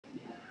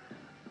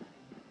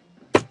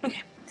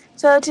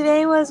So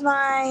today was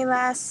my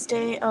last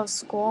day of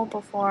school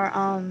before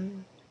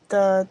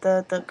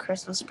the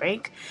Christmas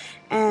break,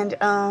 and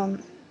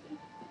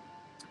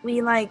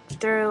we like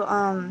threw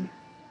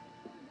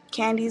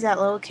candies at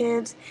little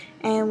kids,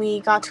 and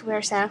we got to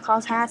wear Santa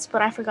Claus hats,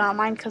 but I forgot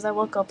mine because I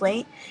woke up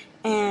late,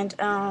 and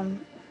I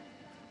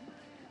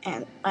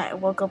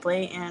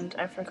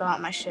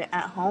forgot my shit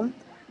at home.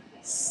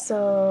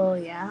 So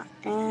yeah,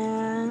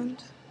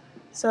 and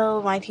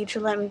so my teacher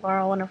let me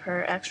borrow one of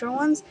her extra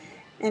ones,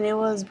 and it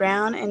was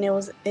brown and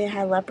it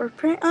had leopard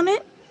print on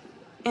it.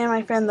 And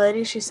my friend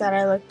Lily, she said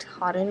I looked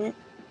hot in it.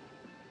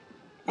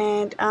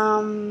 And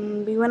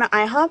we went to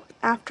IHOP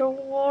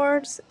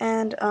afterwards,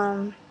 and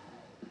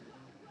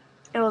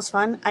it was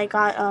fun. I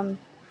got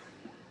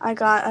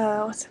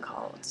what's it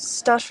called?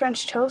 Stuffed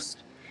French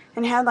toast,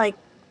 and it had like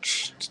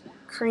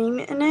cream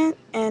in it,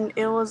 and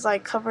it was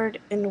like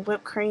covered in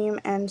whipped cream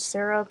and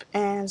syrup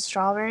and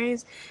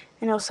strawberries,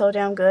 and it was so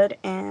damn good.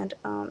 And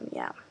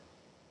yeah,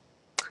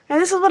 and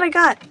this is what I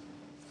got.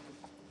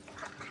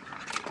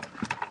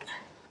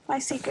 My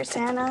Secret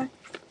Santa,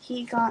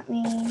 he got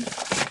me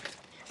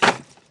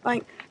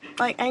like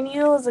I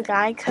knew it was a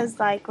guy because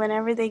like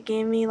whenever they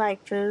gave me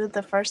like food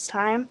the first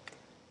time,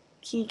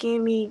 he gave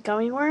me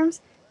gummy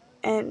worms,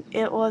 and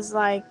it was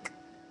like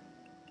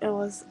it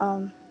was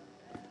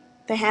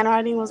the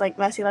handwriting was like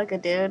messy like a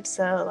dude,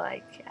 so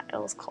like yeah, it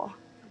was cool.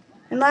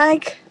 And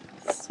like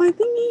this is my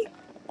thingy.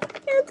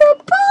 It's a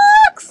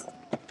box,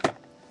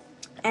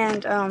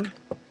 and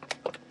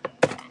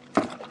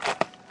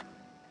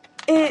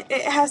it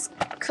has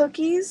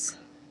cookies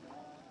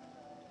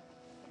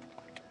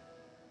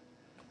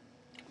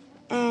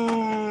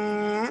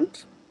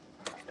and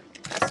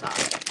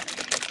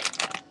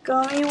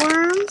gummy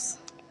worms,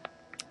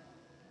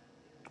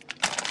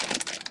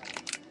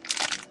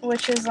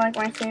 which is like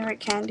my favorite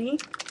candy.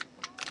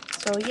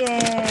 So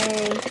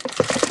yay!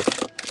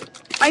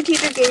 My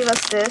teacher gave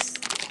us this.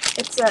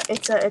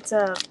 It's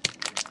a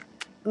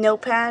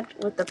notepad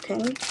with a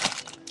pin.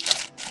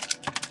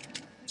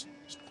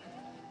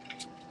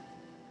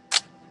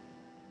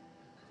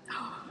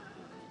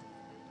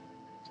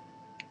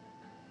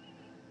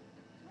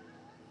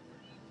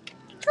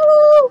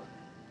 Hello!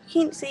 You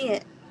can't see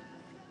it.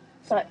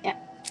 But yeah.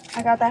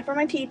 I got that for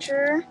my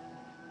teacher.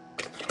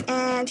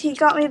 And he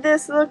got me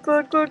this. Look,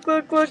 look, look,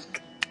 look,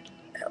 look.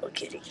 Hello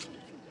Kitty.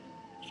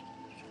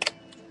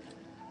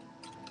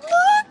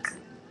 Look!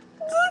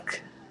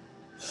 Look!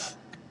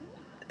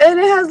 And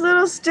it has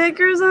little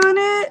stickers on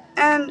it.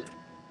 And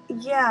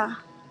yeah.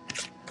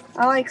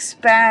 I like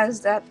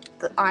spazzed at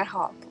the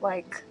IHOP.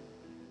 Like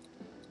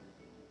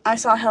I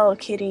saw Hello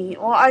Kitty.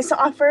 Well, I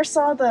first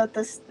saw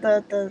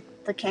the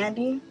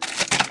candy,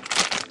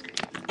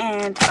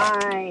 and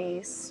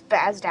I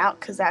spazzed out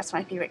because that's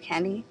my favorite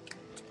candy.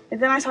 And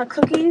then I saw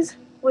cookies,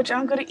 which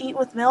I'm gonna eat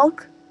with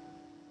milk,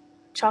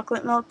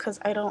 chocolate milk, because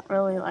I don't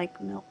really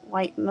like milk,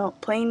 white milk,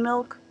 plain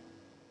milk.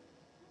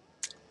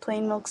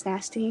 Plain milk's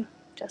nasty,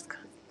 just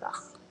because I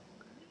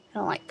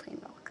don't like plain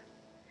milk.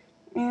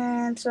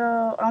 And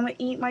so I'm gonna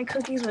eat my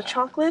cookies with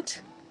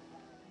chocolate,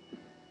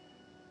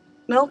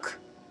 milk,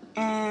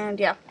 and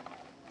yeah.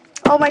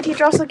 Oh, my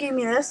teacher also gave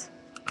me this.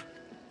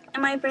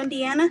 And my friend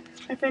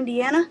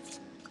Deanna,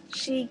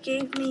 she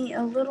gave me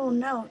a little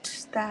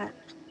note that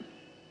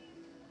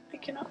I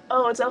cannot.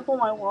 Oh, it's up on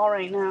my wall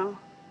right now.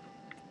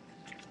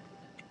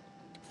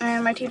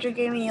 And my teacher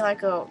gave me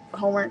like a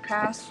homework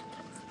pass.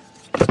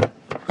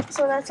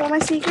 So that's all my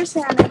Secret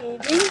Santa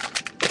gave me.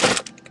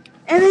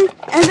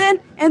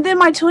 And then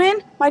my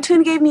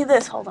twin gave me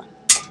this. Hold on.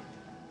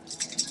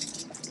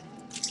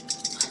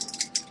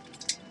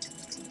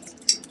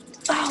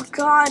 Oh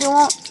God, it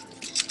won't.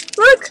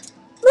 Look,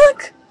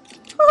 look.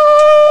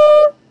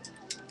 Oh,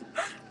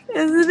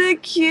 isn't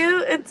it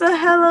cute? It's a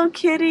Hello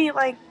Kitty,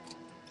 like.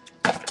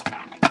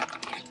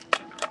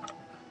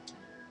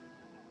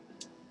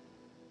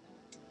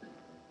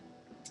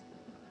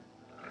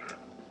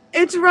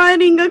 It's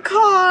riding a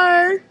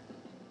car.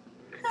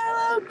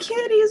 Hello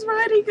Kitty's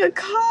riding a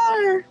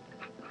car.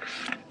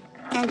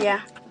 And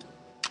yeah,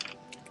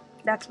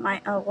 that's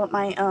my what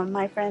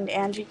my friend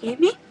Angie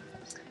gave me.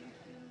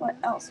 What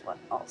else? What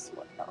else?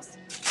 What else?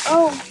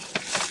 Oh,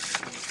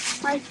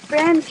 my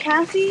friend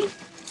Kathy,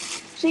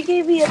 she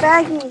gave me a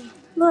baggie.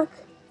 Look,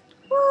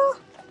 oh,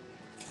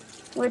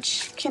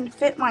 which can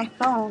fit my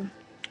phone.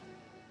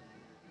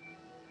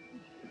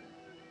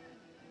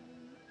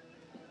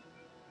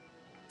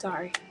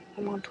 Sorry,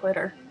 I'm on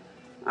Twitter.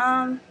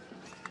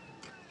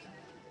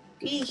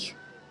 Eek.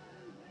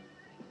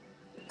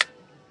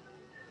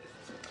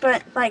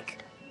 But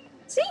like,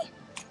 see,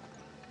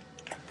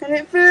 and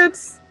it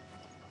fits.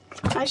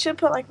 I should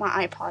put like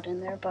my iPod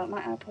in there, but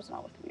my iPod's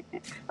not with me.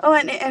 Oh,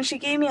 and she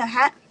gave me a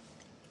hat.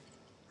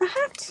 A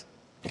hat.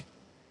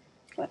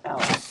 What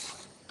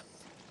else?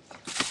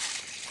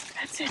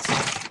 That's it.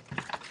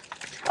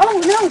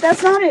 Oh no,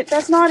 that's not it.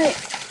 That's not it.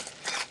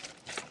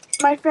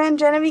 My friend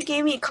Genevieve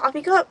gave me a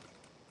coffee cup,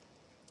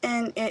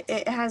 and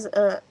it has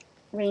a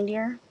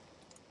reindeer,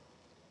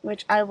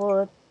 which I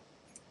will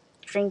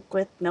drink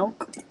with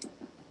milk,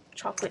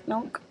 chocolate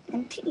milk.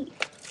 and tea.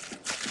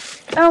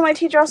 Oh, my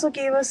teacher also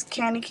gave us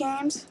candy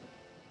canes.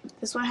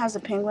 This one has a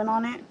penguin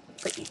on it,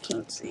 but you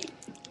can't see.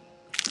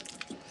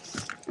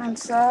 And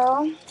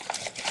so,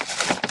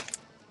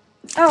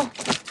 oh,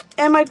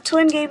 and my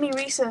twin gave me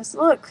Reese's.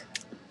 Look,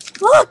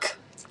 look,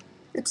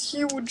 it's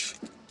huge.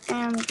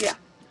 And yeah,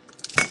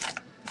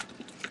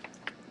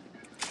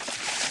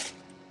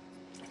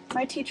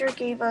 my teacher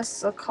gave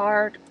us a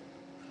card.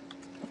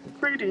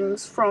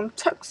 Greetings from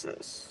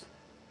Texas.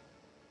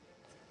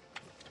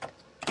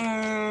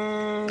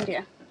 And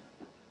yeah,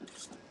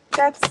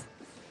 that's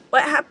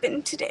what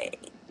happened today.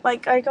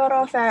 Like, I got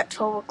off at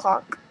 12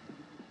 o'clock,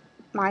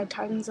 my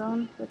time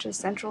zone, which is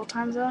Central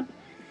Time Zone.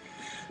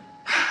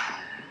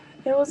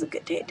 It was a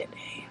good day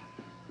today.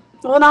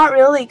 Well, not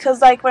really,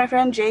 because, like, my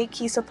friend Jake,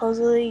 he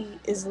supposedly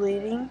is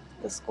leaving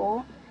the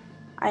school.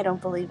 I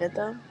don't believe it,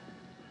 though.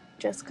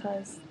 Just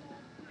because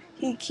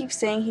he keeps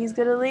saying he's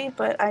gonna leave,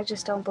 but I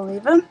just don't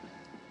believe him.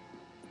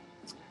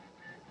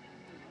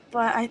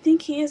 But I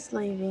think he is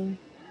leaving.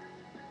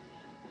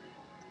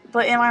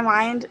 But in my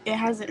mind, it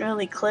hasn't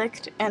really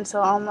clicked, and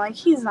so I'm like,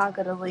 he's not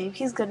gonna leave.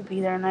 He's gonna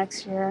be there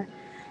next year.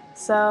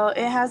 So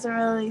it hasn't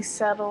really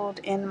settled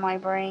in my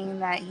brain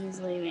that he's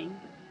leaving.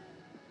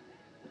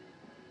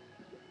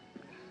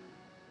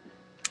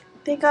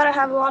 They gotta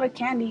have a lot of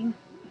candy.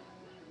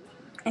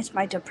 It's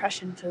my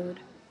depression food.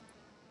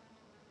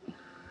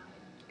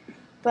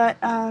 But,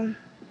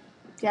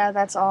 yeah,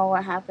 that's all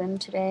what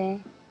happened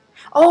today.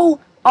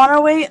 Oh, on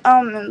our way,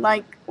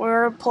 like,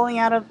 we're pulling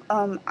out of,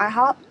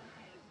 IHOP,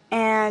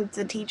 and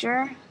the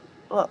teacher,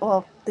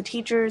 well, the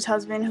teacher's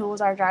husband, who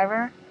was our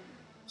driver,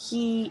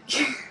 he,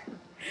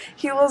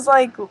 he was,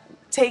 like,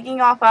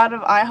 taking off out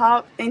of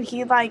IHOP, and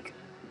he, like,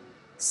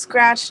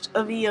 scratched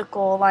a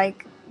vehicle,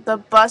 like, the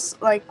bus,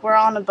 like, we're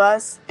on a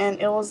bus, and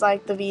it was,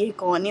 like, the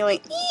vehicle, and he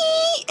went,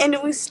 ee! And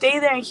we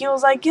stayed there, and he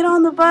was like, get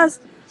on the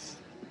bus.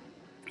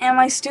 And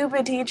my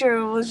stupid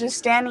teacher was just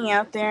standing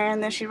out there,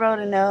 and then she wrote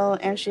a note,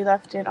 and she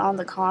left it on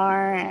the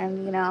car,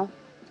 and, you know,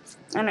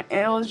 and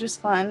it was just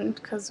fun,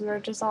 because we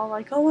were just all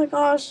like, oh my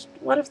gosh,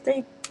 what if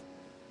they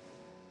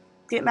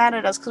get mad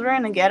at us, because we're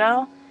in the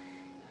ghetto,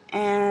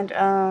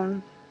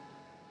 and,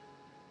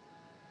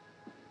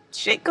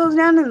 shit goes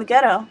down in the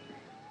ghetto,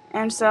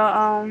 and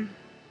so,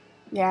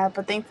 yeah,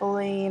 but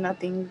thankfully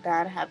nothing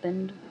bad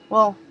happened,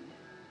 well,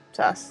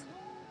 to us.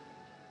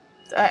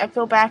 I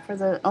feel bad for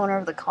the owner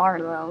of the car,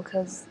 though,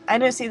 because I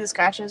didn't see the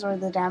scratches or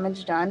the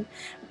damage done,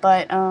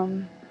 but,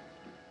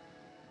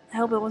 I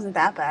hope it wasn't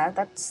that bad.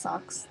 That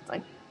sucks,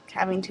 like,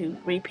 having to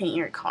repaint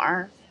your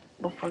car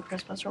before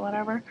Christmas or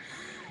whatever.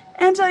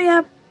 And so,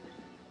 yeah,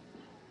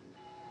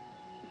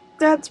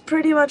 that's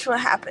pretty much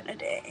what happened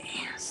today.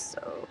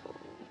 So,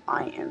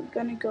 I am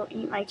gonna go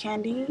eat my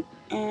candy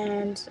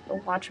and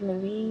watch a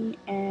movie,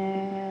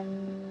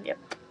 and yep.